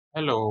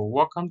Hello,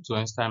 welcome to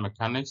Einstein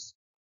Mechanics.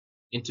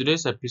 In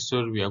today's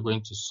episode, we are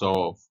going to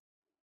solve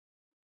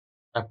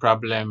a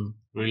problem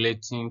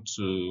relating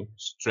to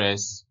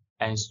stress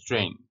and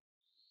strain.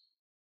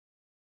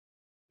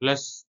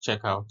 Let's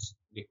check out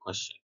the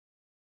question.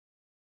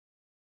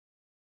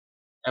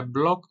 A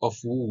block of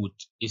wood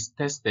is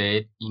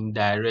tested in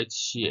direct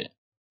shear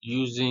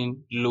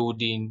using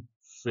loading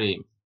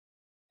frame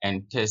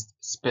and test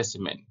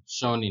specimen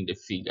shown in the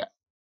figure.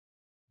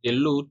 The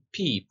load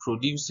P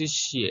produces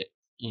shear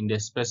in the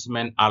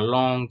specimen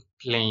along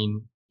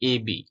plane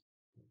AB.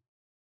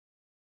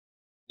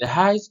 The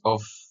height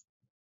of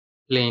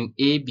plane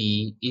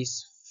AB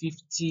is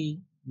 50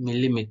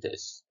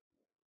 millimeters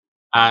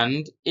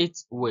and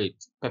its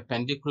width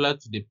perpendicular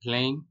to the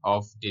plane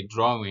of the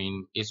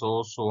drawing is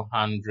also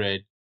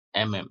 100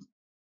 mm.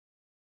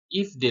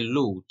 If the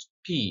load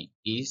P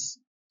is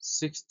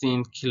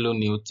 16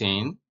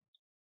 kilonewton,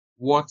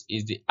 what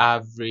is the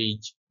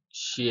average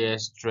shear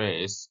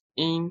stress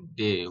in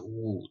the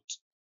wood?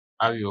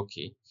 Are you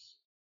okay?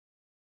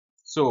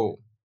 So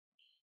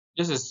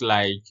this is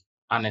like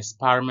an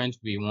experiment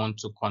we want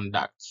to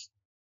conduct.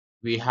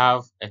 We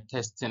have a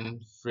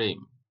testing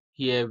frame.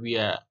 Here we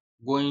are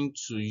going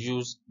to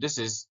use, this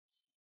is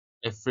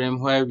a frame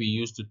where we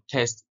use to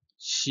test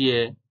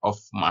shear of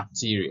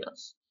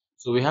materials.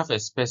 So we have a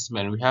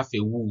specimen, we have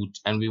a wood,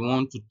 and we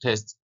want to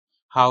test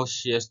how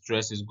shear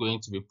stress is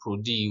going to be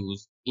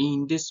produced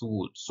in this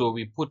wood. So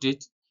we put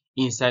it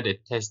inside a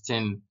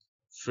testing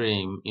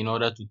frame in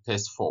order to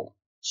test for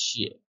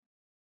shear.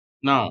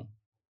 Now,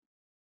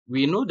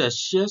 we know that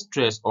shear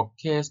stress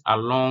occurs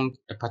along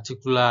a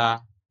particular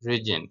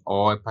region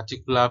or a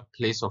particular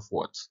place of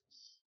what?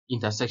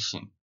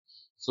 Intersection.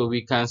 So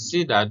we can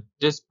see that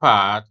this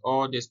part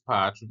or this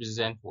part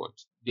represent what?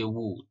 The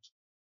wood.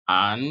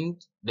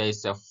 And there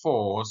is a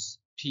force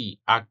P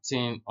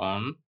acting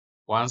on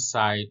one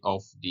side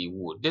of the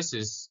wood. This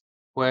is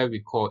where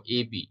we call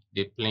AB,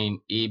 the plane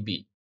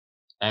AB.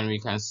 And we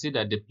can see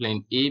that the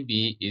plane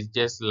AB is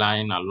just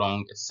lying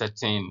along a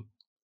certain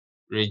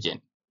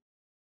region.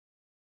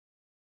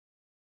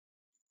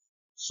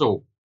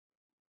 So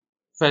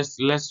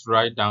first, let's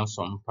write down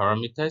some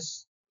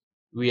parameters.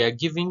 We are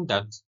given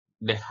that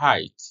the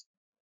height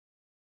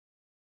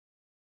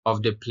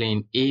of the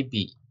plane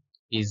AB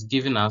is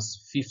given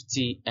as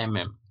 50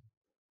 mm,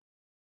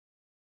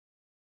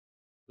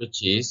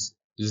 which is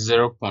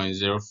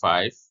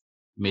 0.05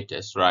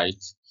 meters,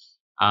 right?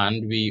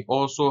 And we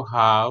also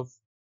have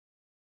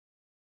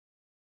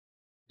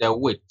the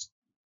width,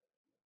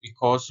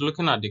 because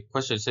looking at the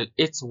question, it said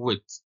its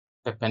width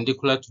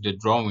perpendicular to the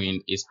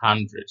drawing is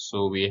 100.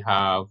 So we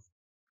have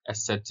a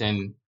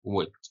certain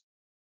width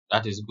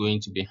that is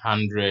going to be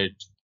 100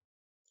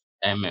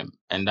 mm,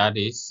 and that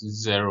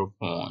is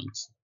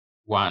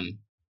 0.1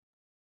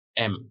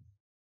 m.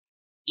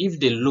 If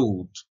the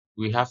load,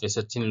 we have a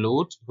certain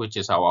load, which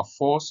is our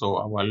force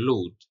or our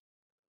load,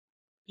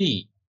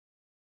 P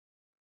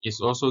is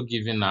also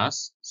giving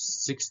us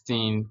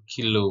 16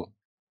 kilonewton.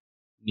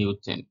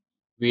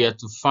 We are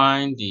to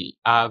find the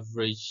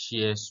average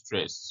shear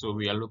stress. So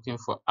we are looking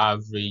for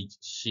average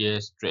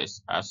shear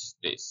stress as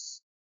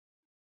this.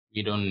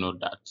 We don't know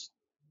that.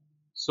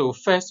 So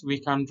first we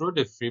can draw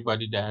the free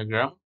body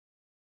diagram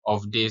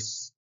of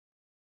this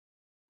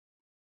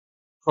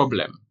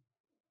problem.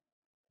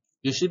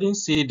 You shouldn't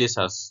see this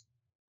as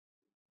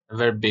a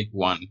very big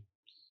one.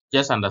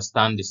 Just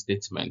understand the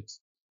statement.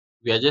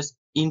 We are just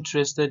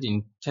interested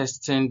in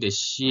testing the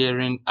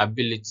shearing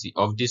ability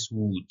of this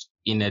wood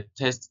in a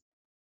test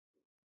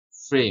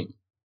frame.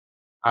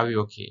 Are we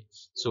okay?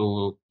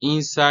 So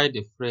inside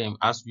the frame,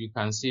 as you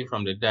can see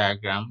from the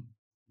diagram,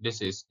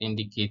 this is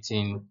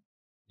indicating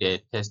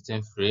the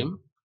testing frame,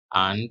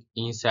 and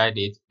inside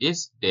it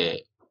is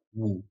the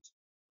wood.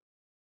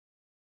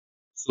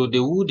 So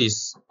the wood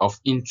is of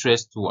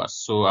interest to us.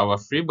 So our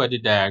free body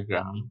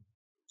diagram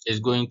is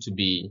going to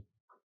be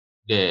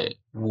the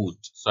wood.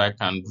 So I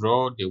can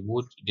draw the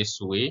wood this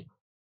way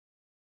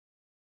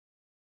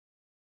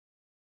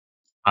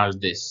as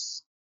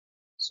this.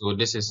 So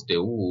this is the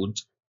wood,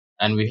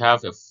 and we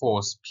have a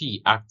force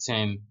P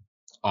acting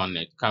on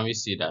it. Can we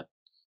see that?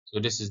 So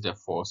this is the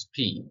force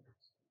P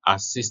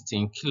at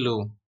 16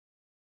 kilonewton.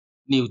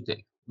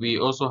 We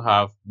also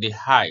have the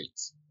height.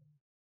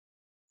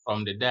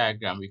 From the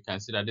diagram, we can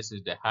see that this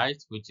is the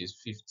height, which is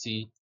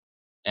 50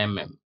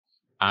 mm.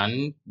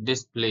 And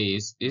this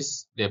place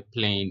is the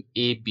plane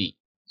AB.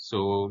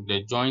 So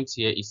the joint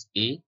here is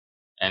A,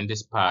 and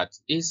this part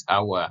is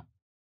our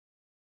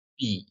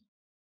B.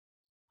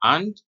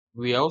 And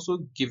we are also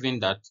given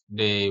that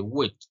the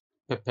width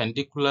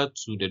perpendicular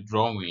to the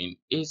drawing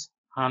is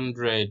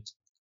 100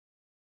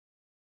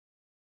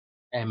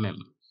 mm.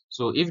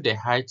 So if the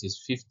height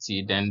is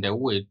 50, then the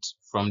width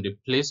from the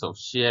place of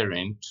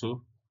shearing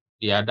to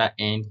the other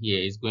end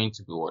here is going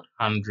to be what?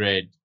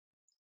 100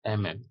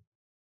 mm.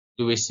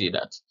 Do we see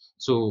that?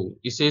 So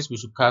it says we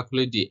should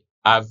calculate the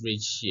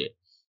average shear.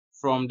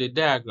 From the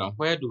diagram,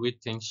 where do we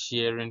think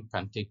shearing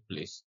can take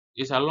place?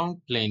 It's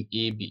along plane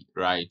AB,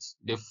 right?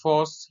 The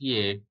force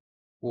here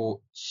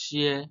will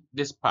share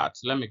this part.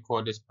 Let me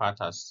call this part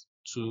as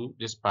 2,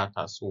 this part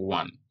as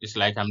 1. It's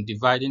like I'm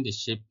dividing the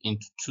shape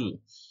into 2.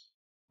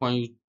 When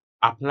you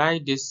apply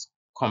this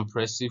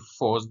compressive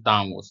force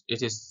downwards,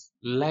 it is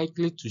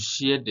likely to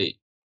shear the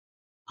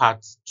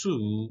part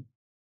 2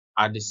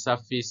 at the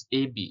surface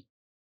AB.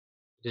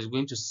 It is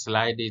going to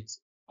slide it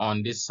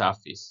on this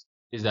surface.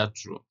 Is that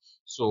true?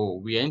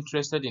 So we are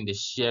interested in the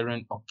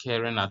shearing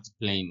occurring at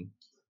plane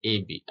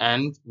AB,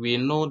 and we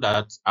know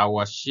that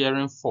our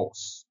shearing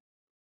force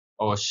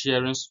or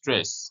shearing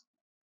stress,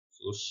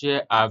 so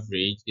shear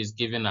average, is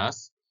giving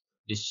us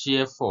the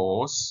shear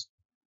force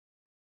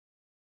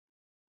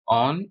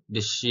on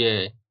the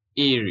shear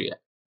area.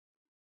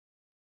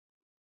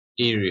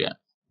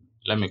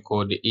 Let me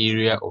call the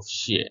area of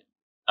shear.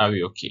 Are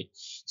we okay?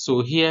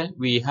 So here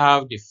we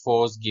have the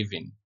force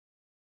given,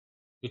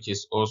 which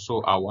is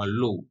also our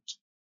load,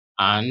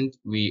 and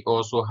we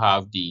also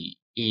have the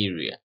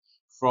area.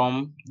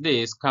 From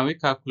this, can we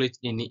calculate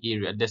any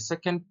area? The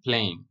second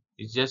plane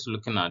is just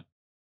looking at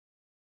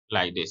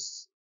like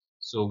this.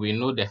 So we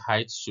know the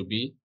height should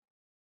be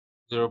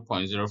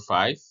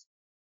 0.05.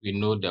 We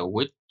know the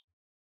width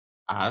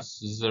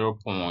as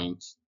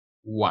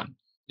 0.1.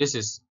 This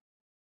is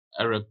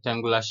a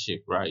rectangular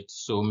shape, right?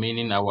 So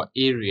meaning our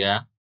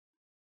area,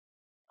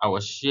 our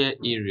shear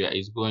area,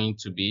 is going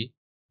to be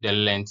the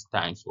length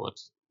times what?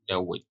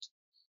 The width,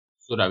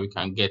 so that we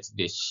can get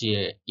the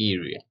shear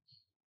area.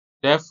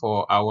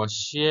 Therefore, our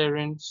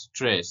shearing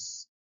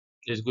stress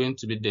is going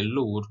to be the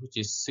load, which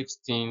is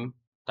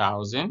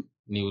 16,000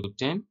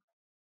 Newton,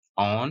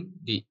 on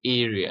the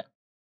area,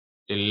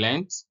 the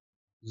length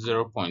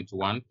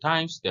 0.1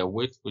 times the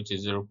width, which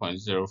is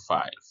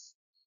 0.05.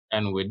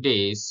 And with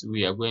this,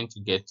 we are going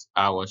to get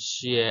our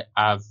shear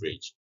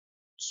average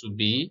to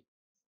be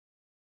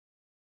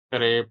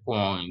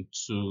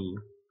 3.2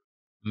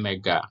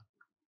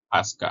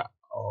 megapascal,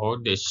 or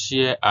the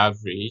shear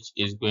average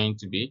is going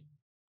to be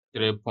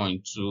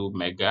 3.2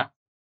 mega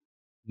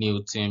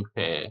Newton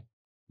per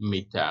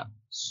meter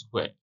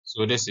squared.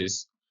 So this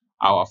is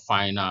our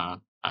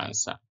final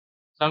answer.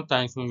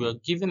 Sometimes when you are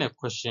given a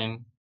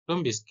question,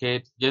 don't be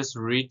scared. Just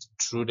read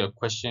through the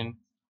question,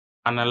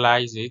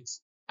 analyze it,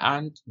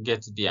 and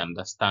get the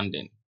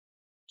understanding.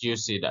 Do you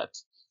see that?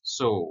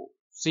 So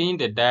seeing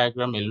the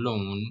diagram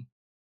alone,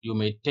 you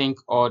may think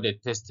all the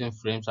testing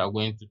frames are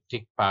going to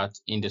take part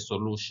in the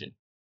solution.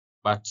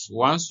 But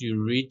once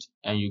you read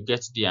and you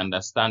get the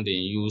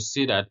understanding, you will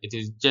see that it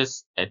is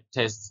just a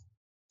test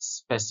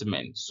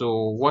specimen.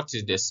 So what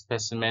is the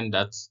specimen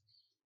that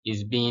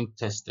is being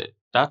tested?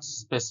 That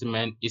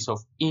specimen is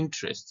of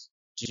interest.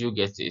 Do you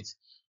get it?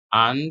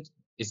 And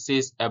it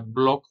says a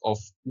block of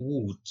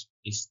wood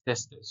is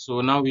tested.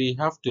 So now we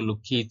have to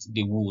locate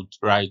the wood,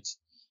 right?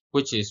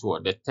 Which is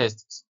what? The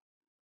test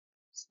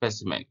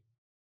specimen.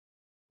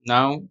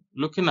 Now,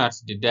 looking at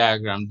the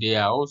diagram, they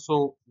are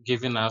also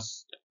giving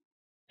us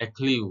a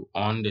clue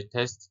on the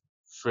test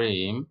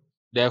frame.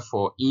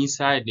 Therefore,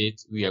 inside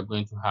it, we are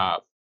going to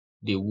have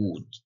the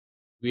wood.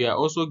 We are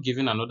also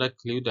given another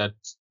clue that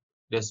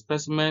the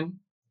specimen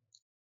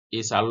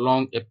is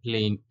along a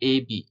plane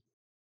AB.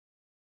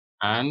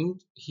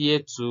 And here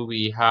too,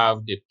 we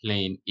have the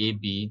plane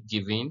AB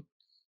given.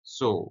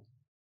 So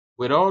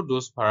with all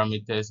those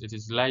parameters, it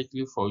is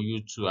likely for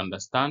you to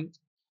understand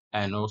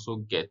and also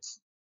get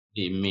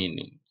the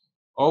meaning.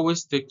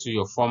 Always stick to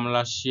your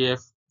formula: shear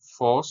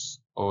force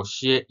or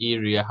shear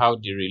area, how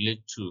they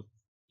relate to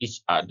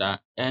each other,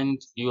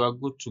 and you are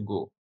good to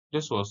go.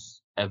 This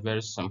was a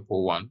very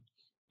simple one.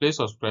 Please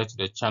subscribe to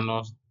the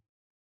channel,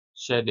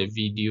 share the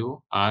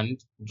video,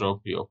 and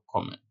drop your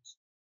comment.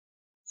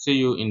 See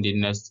you in the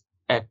next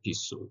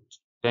episode.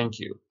 Thank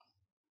you.